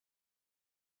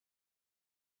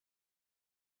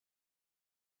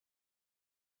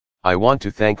I want to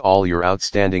thank all your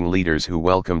outstanding leaders who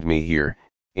welcomed me here,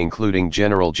 including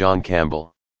General John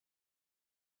Campbell.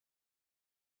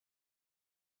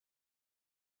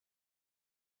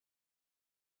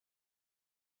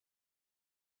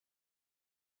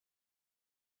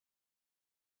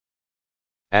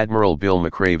 Admiral Bill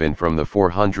McRaven from the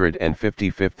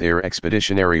 455th Air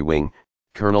Expeditionary Wing,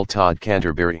 Colonel Todd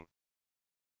Canterbury.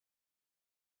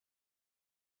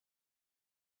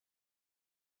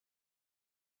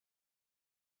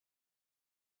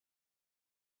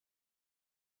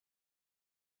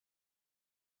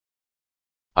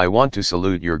 I want to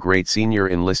salute your great senior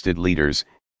enlisted leaders,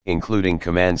 including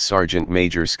Command Sergeant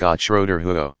Major Scott Schroeder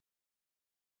Huo.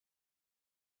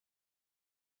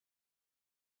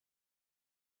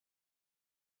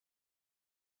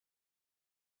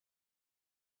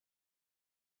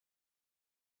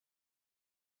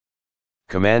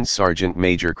 Command Sergeant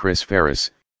Major Chris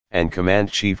Ferris, and Command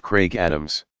Chief Craig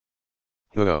Adams.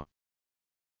 Huo.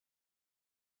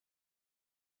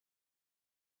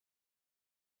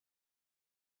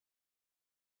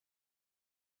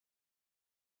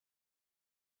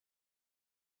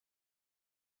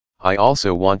 I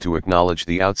also want to acknowledge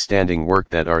the outstanding work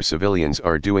that our civilians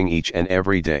are doing each and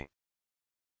every day.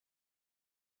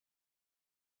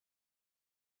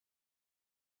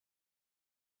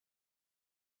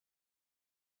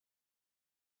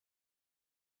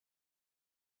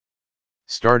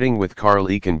 Starting with Carl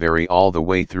Eakenberry all the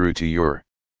way through to your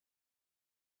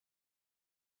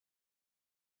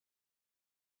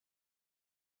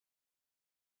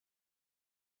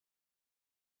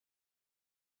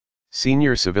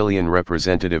Senior Civilian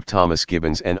Representative Thomas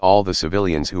Gibbons and all the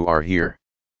civilians who are here.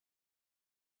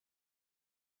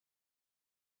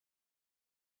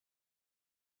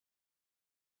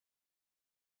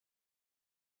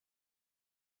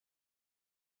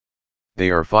 They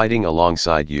are fighting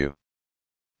alongside you.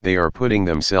 They are putting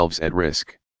themselves at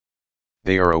risk.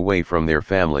 They are away from their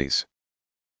families.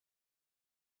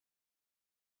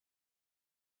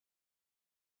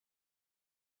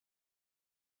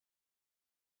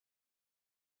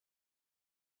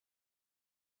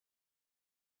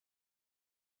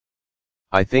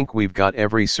 I think we've got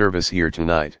every service here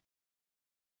tonight.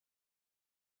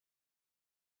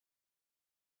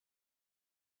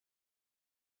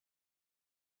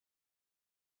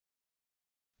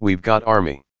 We've got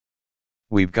Army.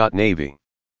 We've got Navy.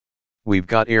 We've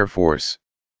got Air Force.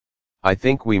 I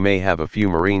think we may have a few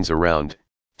Marines around,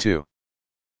 too.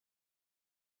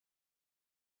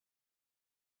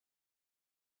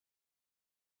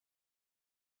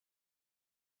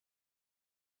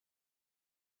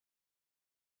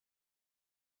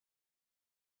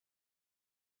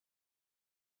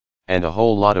 And a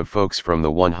whole lot of folks from the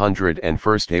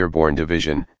 101st Airborne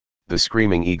Division, the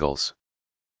Screaming Eagles.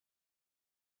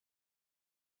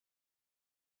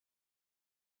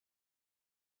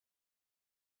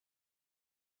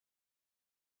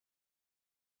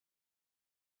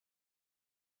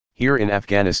 Here in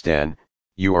Afghanistan,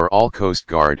 you are all Coast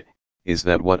Guard, is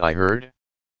that what I heard?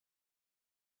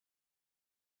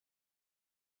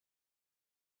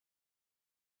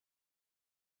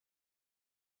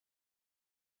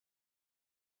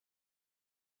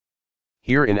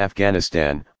 Here in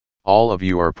Afghanistan, all of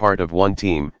you are part of one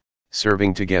team,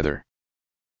 serving together.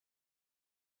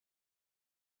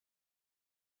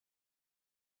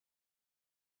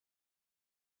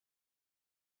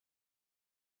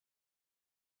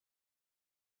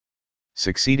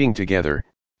 Succeeding together,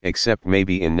 except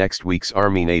maybe in next week's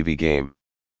Army-Navy game.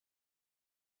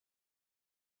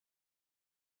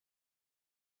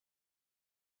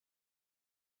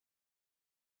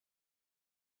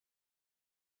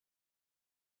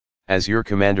 As your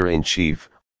Commander-in-Chief,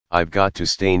 I've got to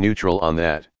stay neutral on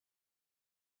that.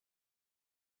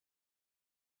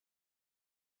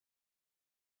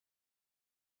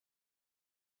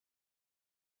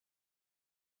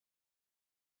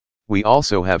 We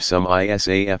also have some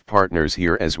ISAF partners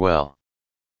here as well.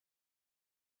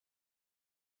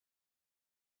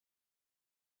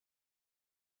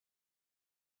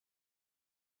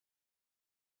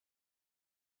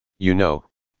 You know,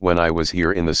 when I was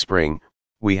here in the spring,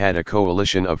 we had a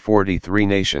coalition of 43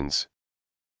 nations.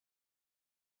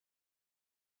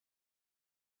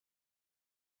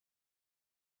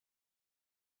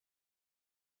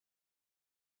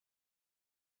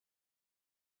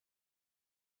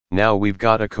 Now we've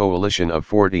got a coalition of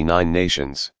 49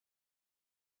 nations.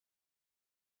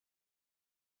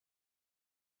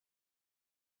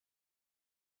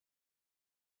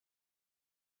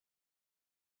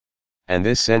 And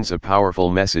this sends a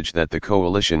powerful message that the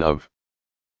coalition of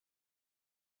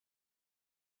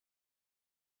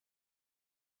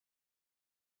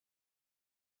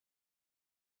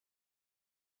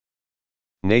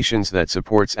Nations that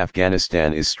supports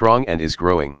Afghanistan is strong and is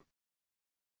growing.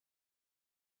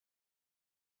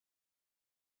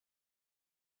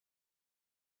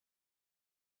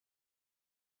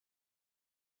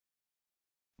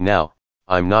 Now,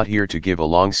 I'm not here to give a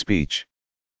long speech.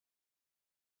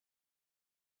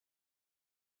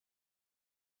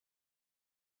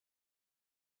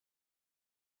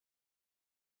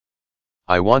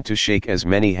 I want to shake as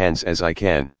many hands as I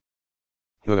can.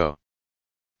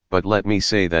 But let me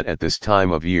say that at this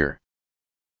time of year,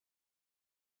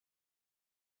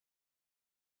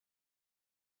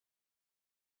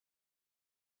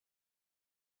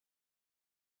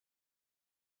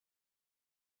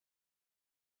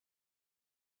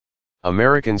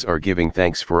 Americans are giving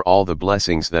thanks for all the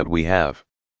blessings that we have.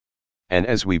 And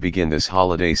as we begin this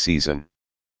holiday season,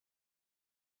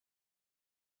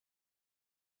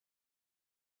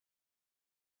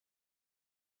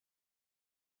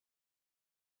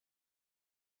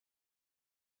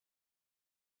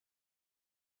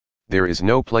 there is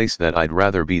no place that I'd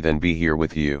rather be than be here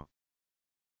with you.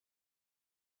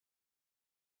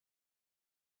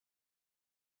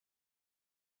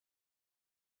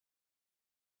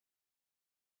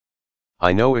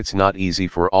 I know it's not easy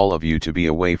for all of you to be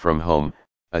away from home,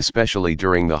 especially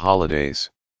during the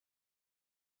holidays.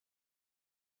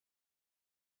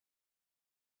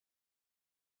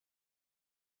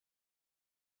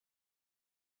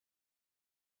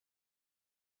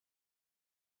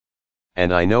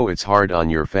 And I know it's hard on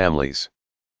your families.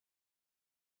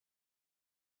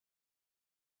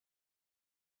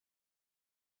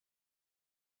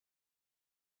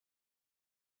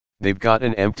 They've got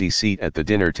an empty seat at the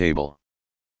dinner table.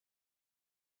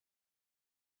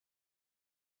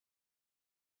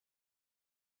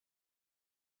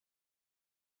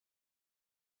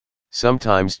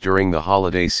 Sometimes during the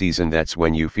holiday season, that's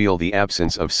when you feel the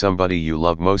absence of somebody you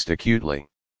love most acutely.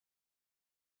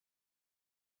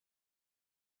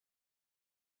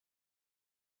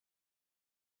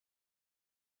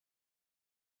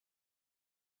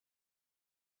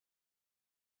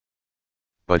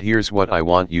 But here's what I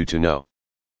want you to know.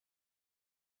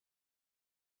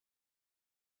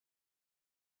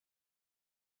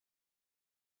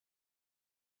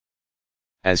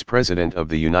 As President of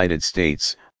the United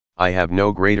States, I have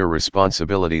no greater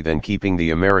responsibility than keeping the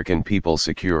American people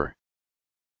secure.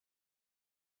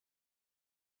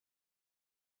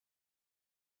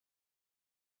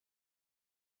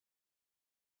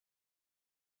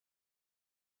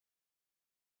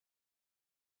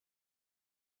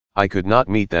 I could not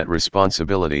meet that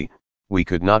responsibility, we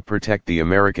could not protect the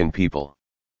American people.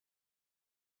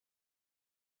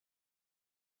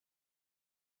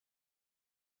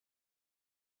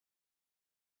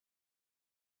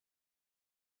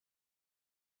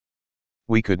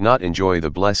 We could not enjoy the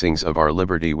blessings of our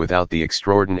liberty without the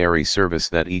extraordinary service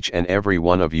that each and every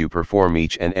one of you perform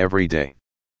each and every day.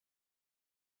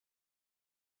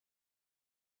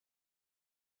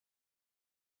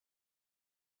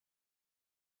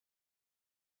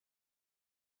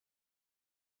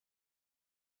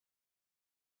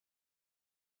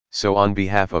 So on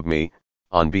behalf of me,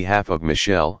 on behalf of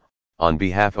Michelle, on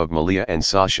behalf of Malia and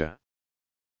Sasha,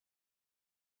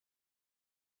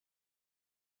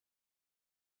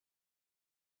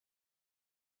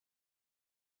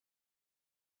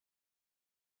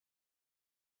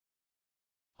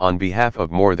 on behalf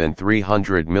of more than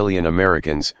 300 million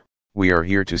Americans, we are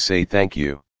here to say thank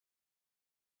you.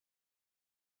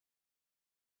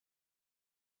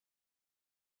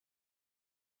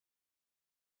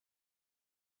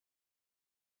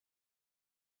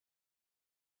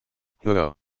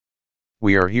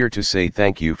 We are here to say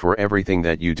thank you for everything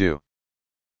that you do.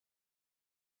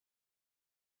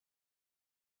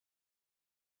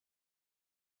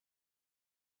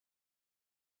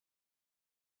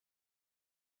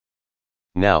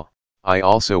 Now, I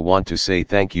also want to say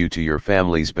thank you to your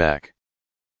families back.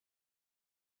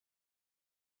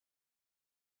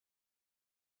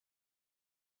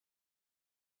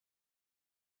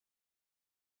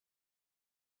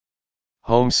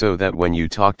 Home, so that when you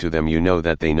talk to them you know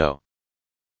that they know.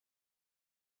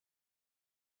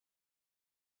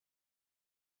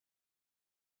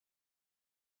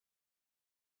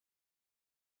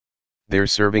 They're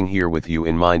serving here with you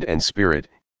in mind and spirit,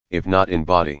 if not in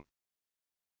body.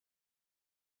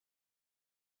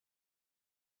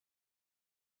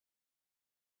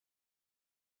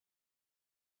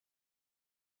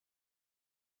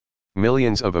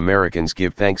 Millions of Americans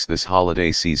give thanks this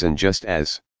holiday season just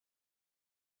as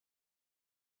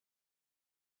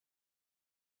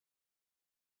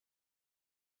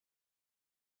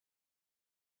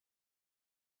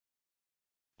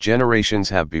generations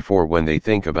have before when they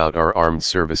think about our armed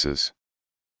services.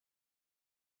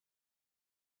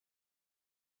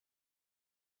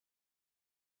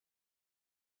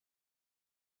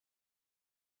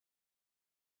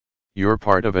 You're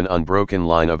part of an unbroken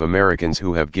line of Americans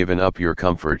who have given up your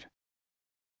comfort.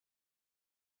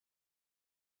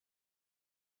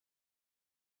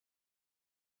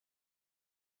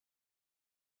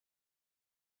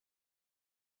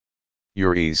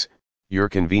 Your ease, your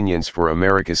convenience for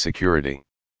America's security.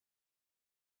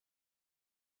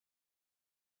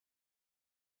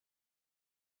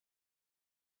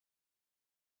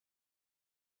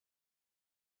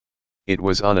 It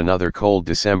was on another cold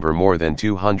December more than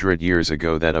 200 years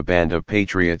ago that a band of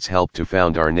patriots helped to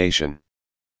found our nation.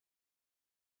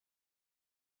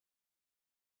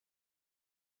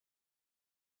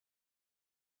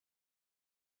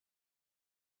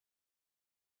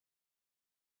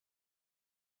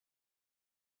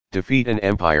 Defeat an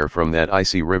empire from that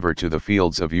icy river to the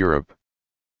fields of Europe.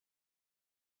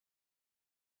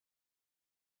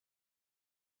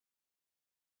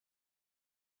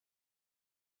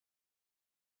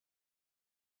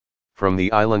 From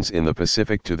the islands in the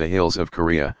Pacific to the hills of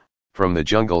Korea, from the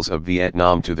jungles of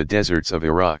Vietnam to the deserts of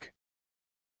Iraq.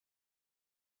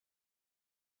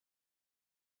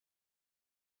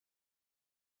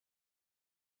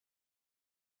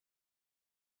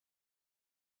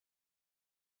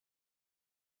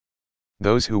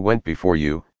 Those who went before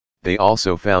you, they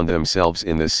also found themselves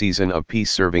in the season of peace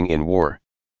serving in war.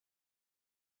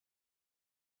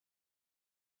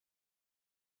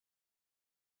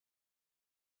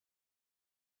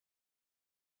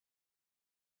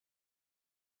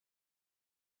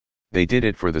 They did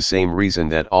it for the same reason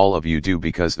that all of you do,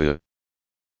 because the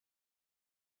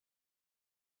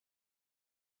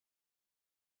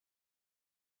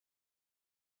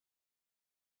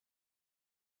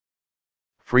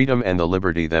freedom and the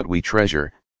liberty that we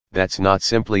treasure, that's not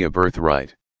simply a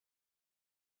birthright.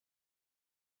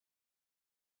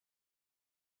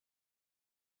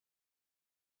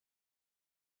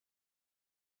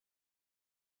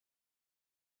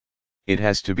 It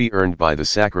has to be earned by the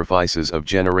sacrifices of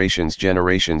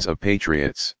generations of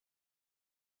patriots.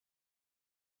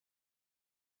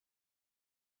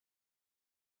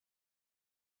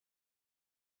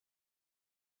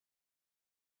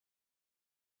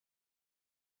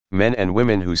 Men and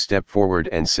women who step forward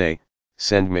and say,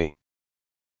 "Send me."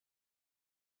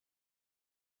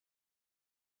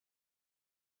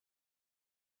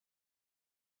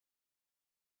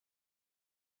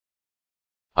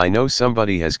 I know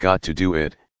somebody has got to do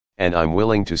it, and I'm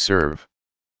willing to serve.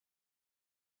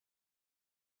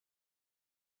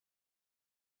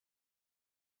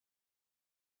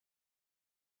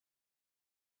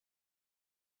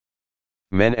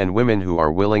 Men and women who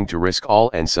are willing to risk all,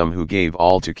 and some who gave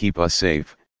all to keep us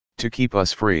safe, to keep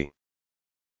us free.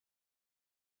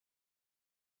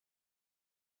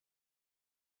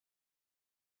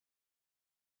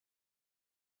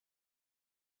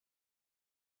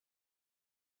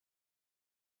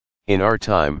 In our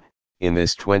time, in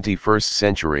this 21st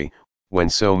century, when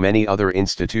so many other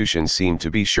institutions seem to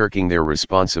be shirking their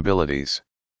responsibilities,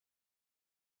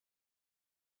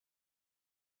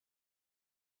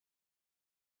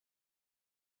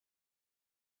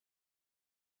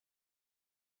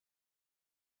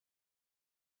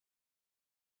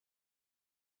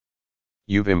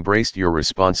 you've embraced your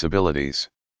responsibilities.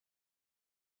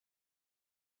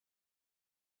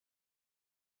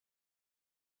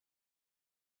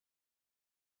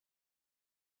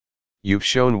 You've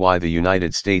shown why the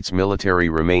United States military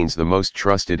remains the most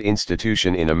trusted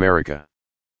institution in America.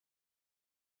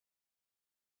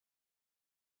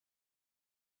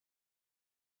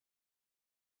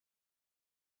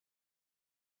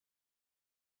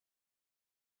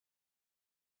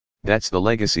 That's the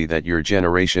legacy that your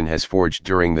generation has forged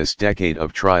during this decade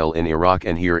of trial in Iraq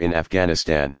and here in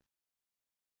Afghanistan.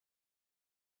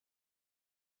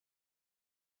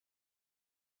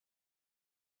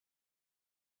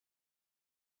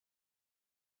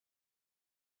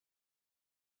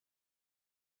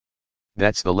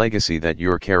 That's the legacy that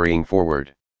you're carrying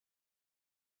forward.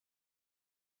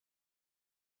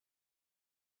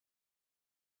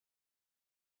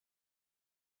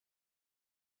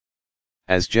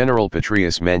 As General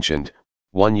Petraeus mentioned,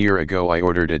 1 year ago I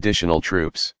ordered additional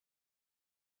troops.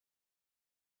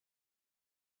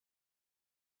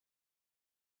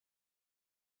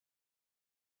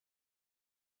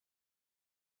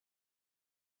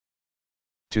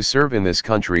 To serve in this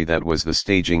country that was the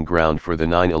staging ground for the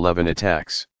 9/11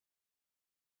 attacks.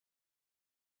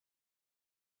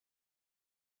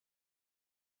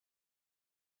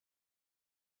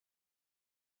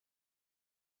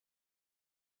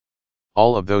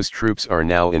 All of those troops are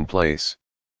now in place.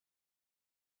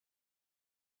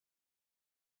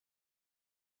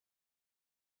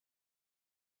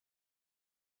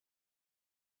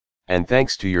 And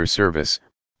thanks to your service,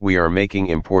 we are making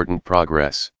important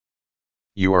progress.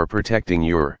 You are protecting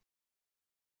your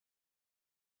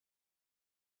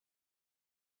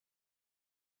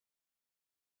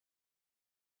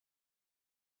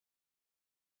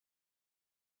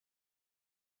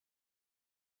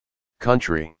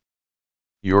country.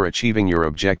 You're achieving your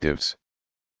objectives.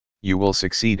 You will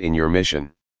succeed in your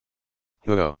mission.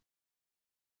 Huo.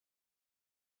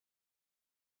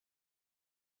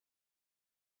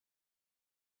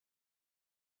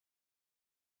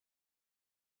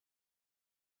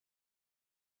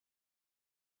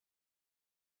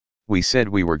 We said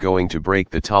we were going to break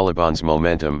the Taliban's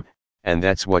momentum, and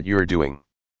that's what you're doing.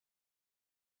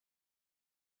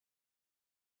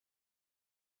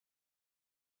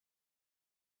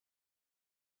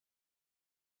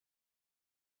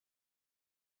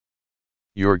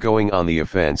 You're going on the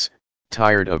offense,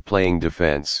 tired of playing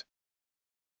defense.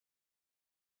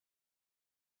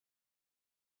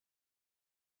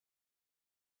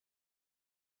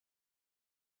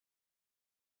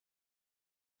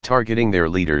 Targeting their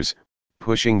leaders,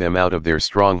 pushing them out of their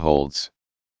strongholds.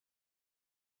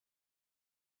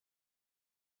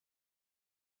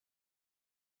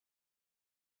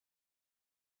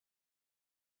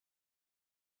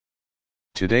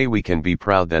 Today we can be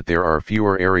proud that there are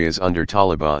fewer areas under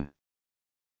Taliban.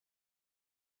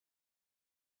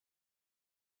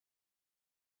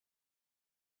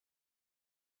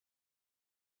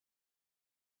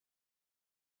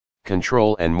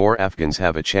 Control and more Afghans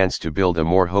have a chance to build a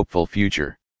more hopeful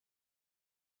future.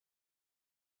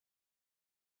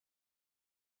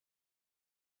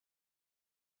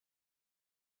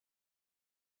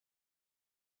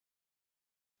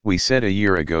 We said a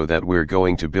year ago that we're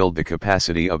going to build the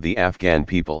capacity of the Afghan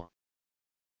people.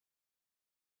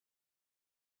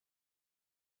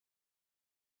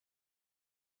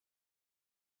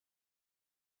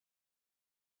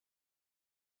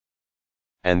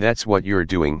 And that's what you're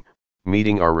doing,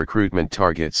 meeting our recruitment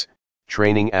targets,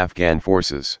 training Afghan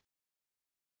forces.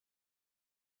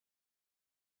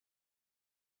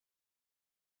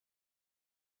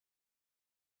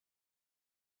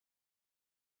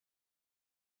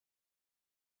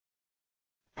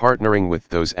 Partnering with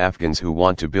those Afghans who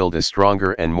want to build a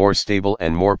stronger and more stable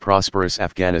and more prosperous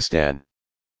Afghanistan.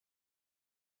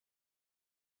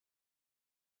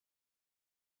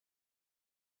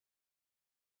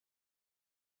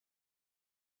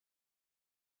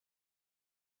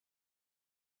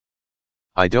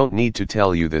 I don't need to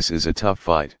tell you this is a tough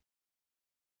fight.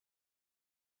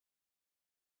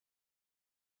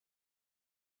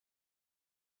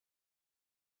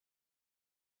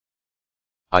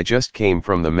 I just came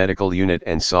from the medical unit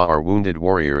and saw our wounded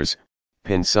warriors,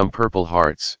 pin some Purple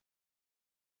Hearts.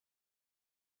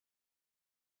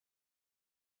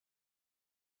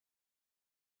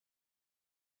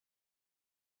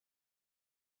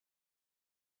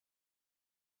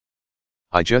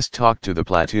 I just talked to the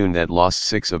platoon that lost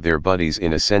 6 of their buddies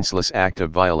in a senseless act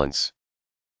of violence.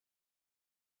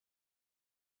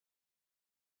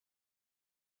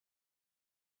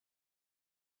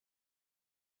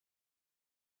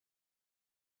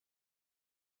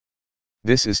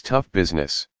 This is tough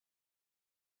business.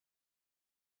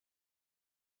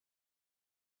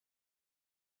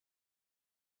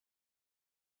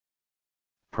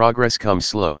 Progress comes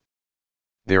slow.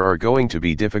 There are going to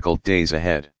be difficult days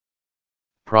ahead.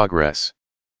 Progress.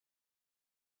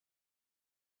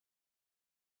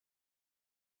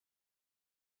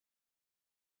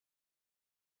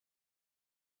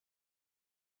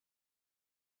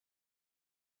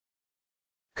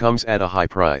 Comes at a high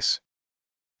price.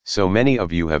 So many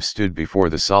of you have stood before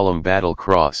the solemn battle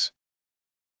cross.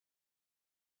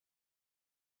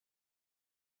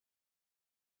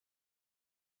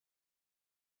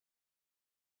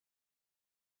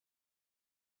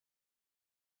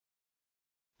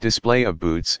 Display of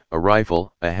boots, a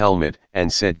rifle, a helmet,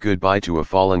 and said goodbye to a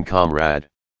fallen comrade.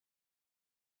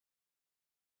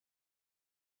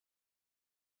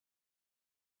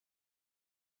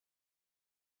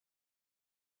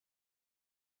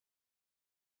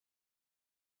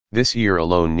 This year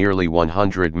alone nearly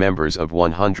 100 members of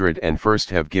 101st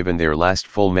have given their last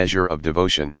full measure of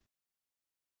devotion.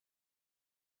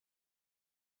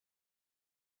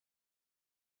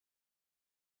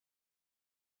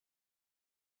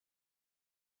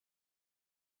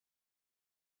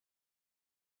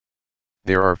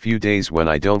 There are few days when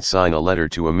I don't sign a letter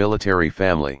to a military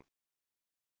family.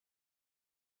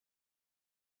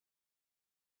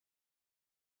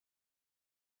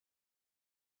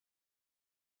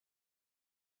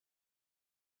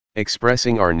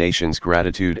 expressing our nation's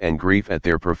gratitude and grief at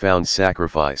their profound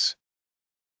sacrifice.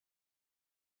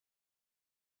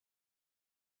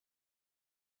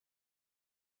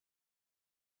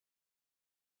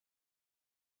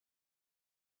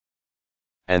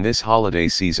 And this holiday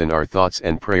season our thoughts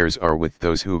and prayers are with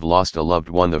those who've lost a loved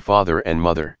one, the father and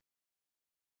mother.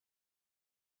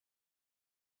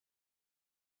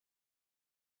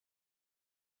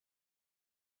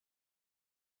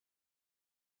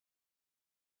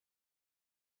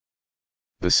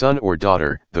 The son or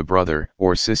daughter, the brother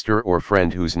or sister or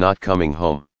friend who's not coming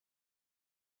home.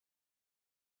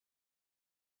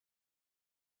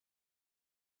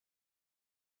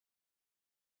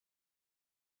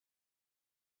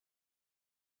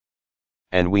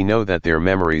 And we know that their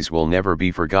memories will never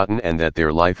be forgotten and that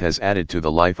their life has added to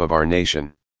the life of our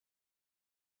nation.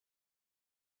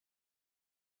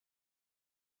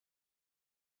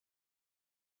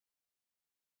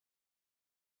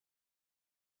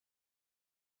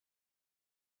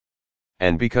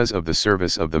 And because of the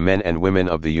service of the men and women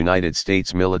of the United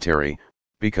States military,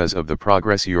 because of the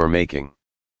progress you're making.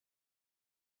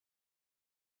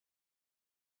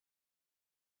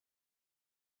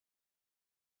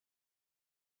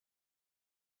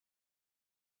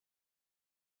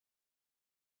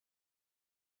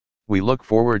 We look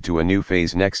forward to a new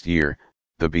phase next year,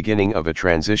 the beginning of a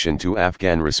transition to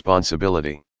Afghan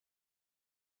responsibility.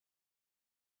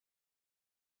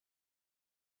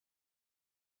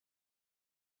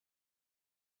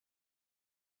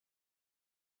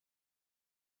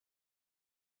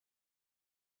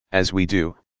 As we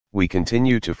do, we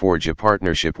continue to forge a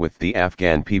partnership with the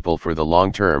Afghan people for the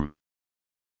long term.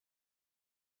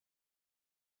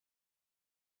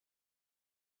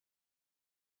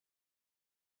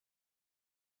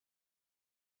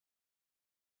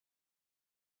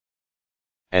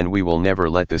 And we will never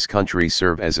let this country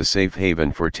serve as a safe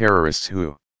haven for terrorists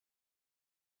who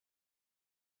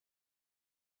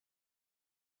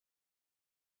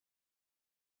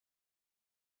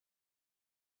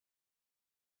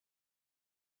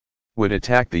would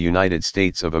attack the United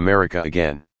States of America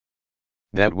again.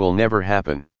 That will never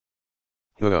happen.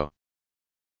 Huh.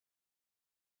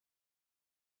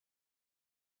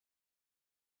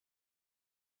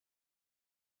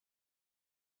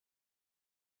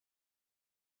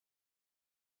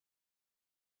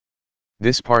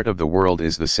 This part of the world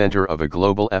is the center of a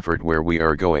global effort where we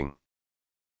are going.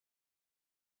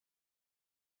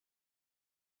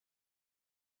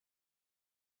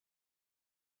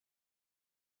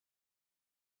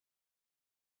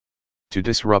 To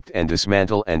disrupt and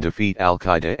dismantle and defeat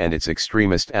Al-Qaeda and its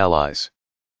extremist allies.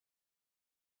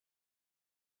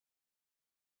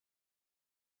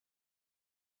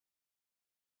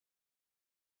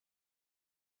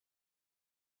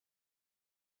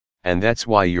 And that's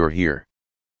why you're here.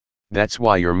 That's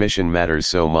why your mission matters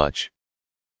so much.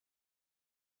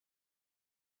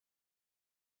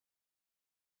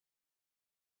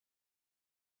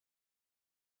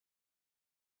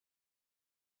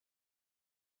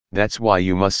 That's why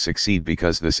you must succeed,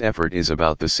 because this effort is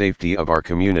about the safety of our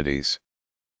communities.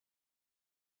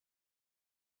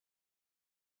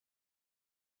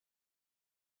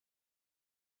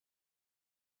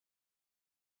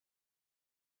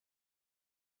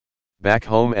 Back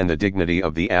home, and the dignity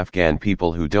of the Afghan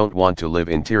people who don't want to live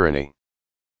in tyranny.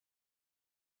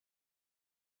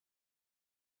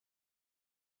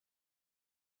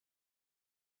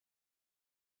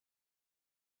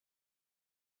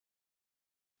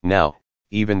 Now,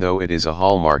 even though it is a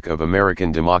hallmark of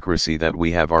American democracy that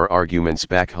we have our arguments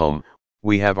back home,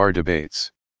 we have our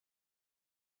debates.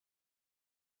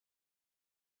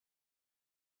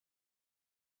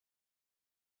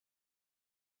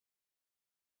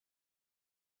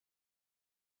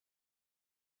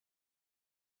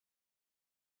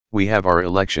 We have our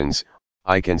elections.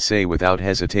 I can say without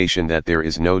hesitation that there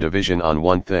is no division on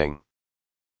one thing.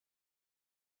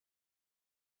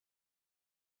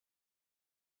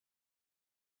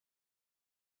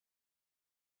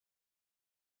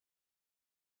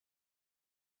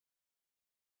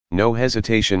 No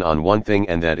hesitation on one thing,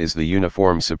 and that is the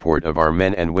uniform support of our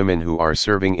men and women who are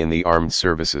serving in the armed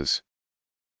services.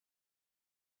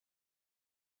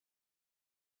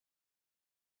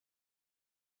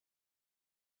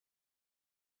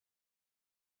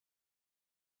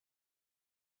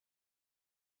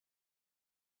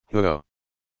 Huh.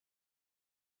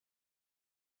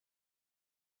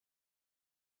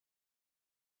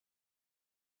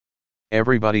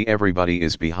 Everybody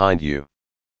is behind you.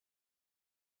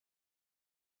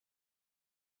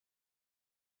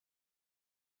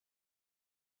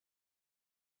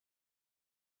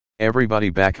 Everybody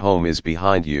back home is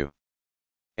behind you.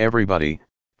 Everybody,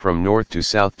 from north to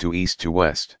south to east to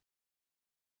west.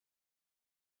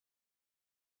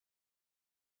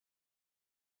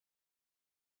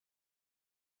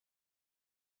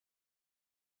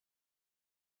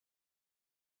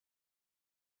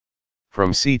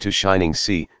 From sea to shining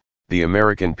sea, the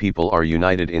American people are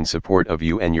united in support of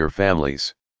you and your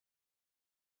families.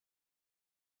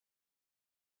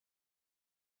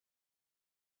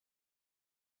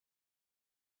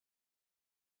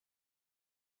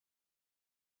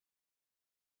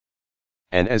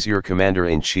 And as your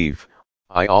Commander-in-Chief,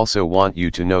 I also want you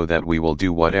to know that we will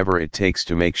do whatever it takes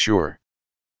to make sure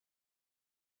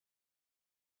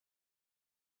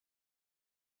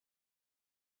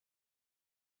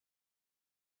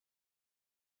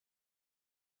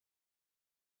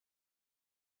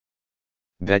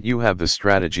that you have the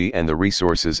strategy and the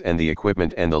resources and the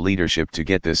equipment and the leadership to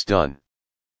get this done.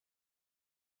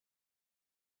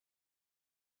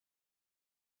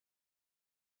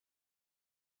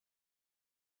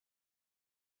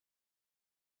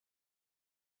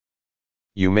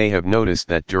 You may have noticed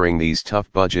that during these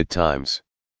tough budget times,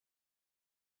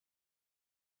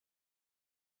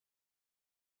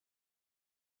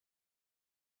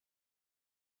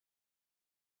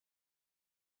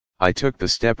 I took the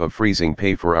step of freezing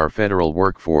pay for our federal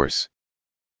workforce.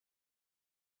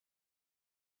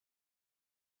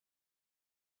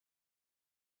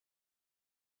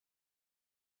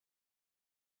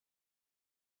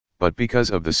 But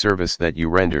because of the service that you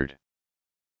rendered,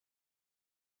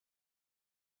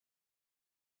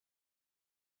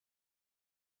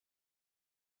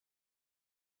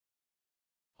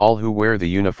 all who wear the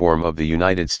uniform of the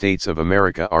United States of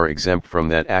America are exempt from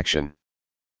that action.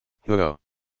 Huo.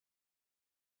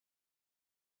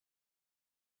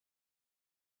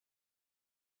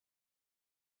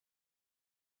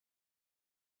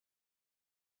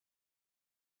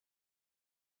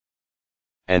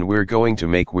 And we're going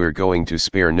to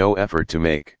spare no effort to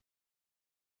make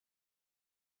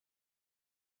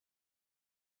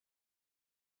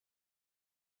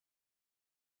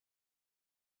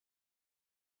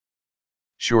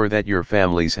sure that your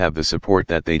families have the support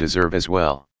that they deserve as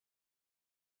well.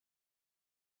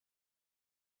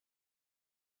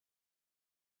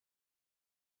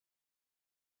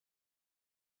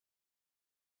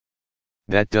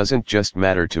 That doesn't just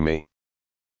matter to me.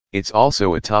 It's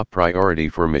also a top priority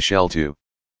for Michelle too.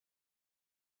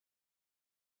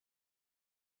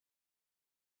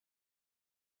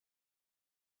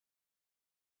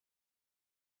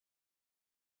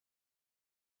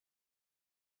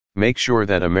 Make sure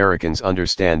that Americans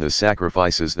understand the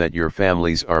sacrifices that your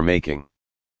families are making.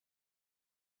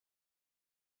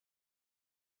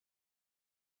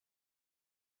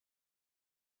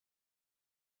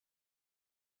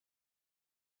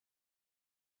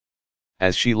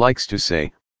 As she likes to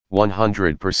say,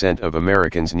 100% of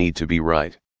Americans need to be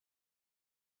right.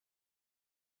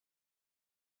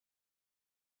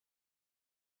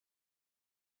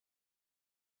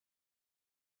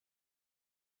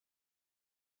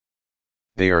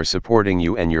 They are supporting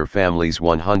you and your families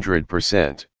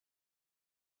 100%.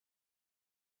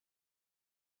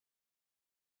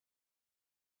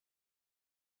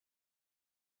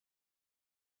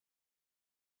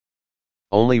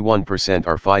 Only 1%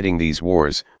 are fighting these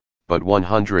wars, but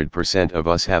 100% of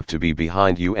us have to be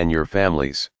behind you and your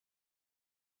families.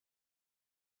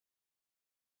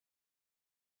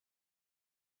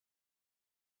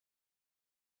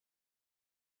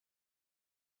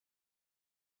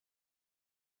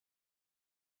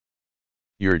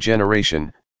 Your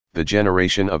generation, the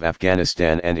generation of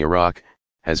Afghanistan and Iraq,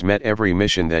 has met every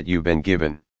mission that you've been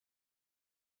given.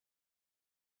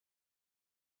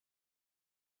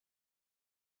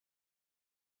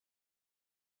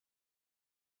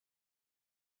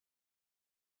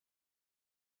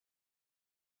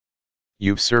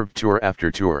 You've served tour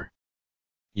after tour.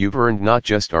 You've earned not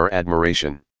just our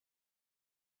admiration.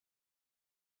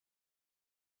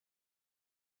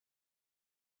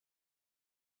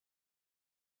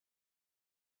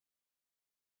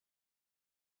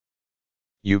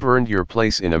 You've earned your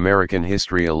place in American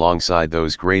history alongside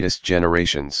those greatest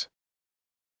generations.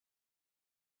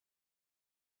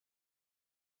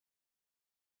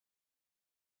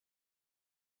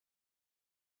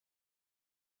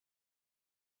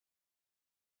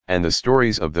 And the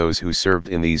stories of those who served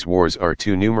in these wars are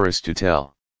too numerous to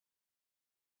tell.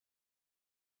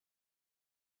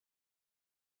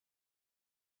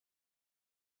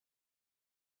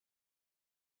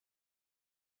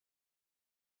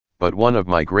 But one of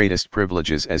my greatest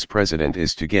privileges as president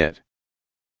is to get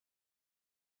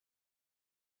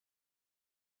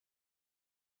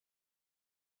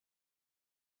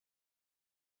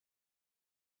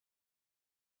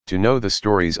To know the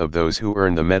stories of those who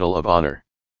earn the Medal of Honor.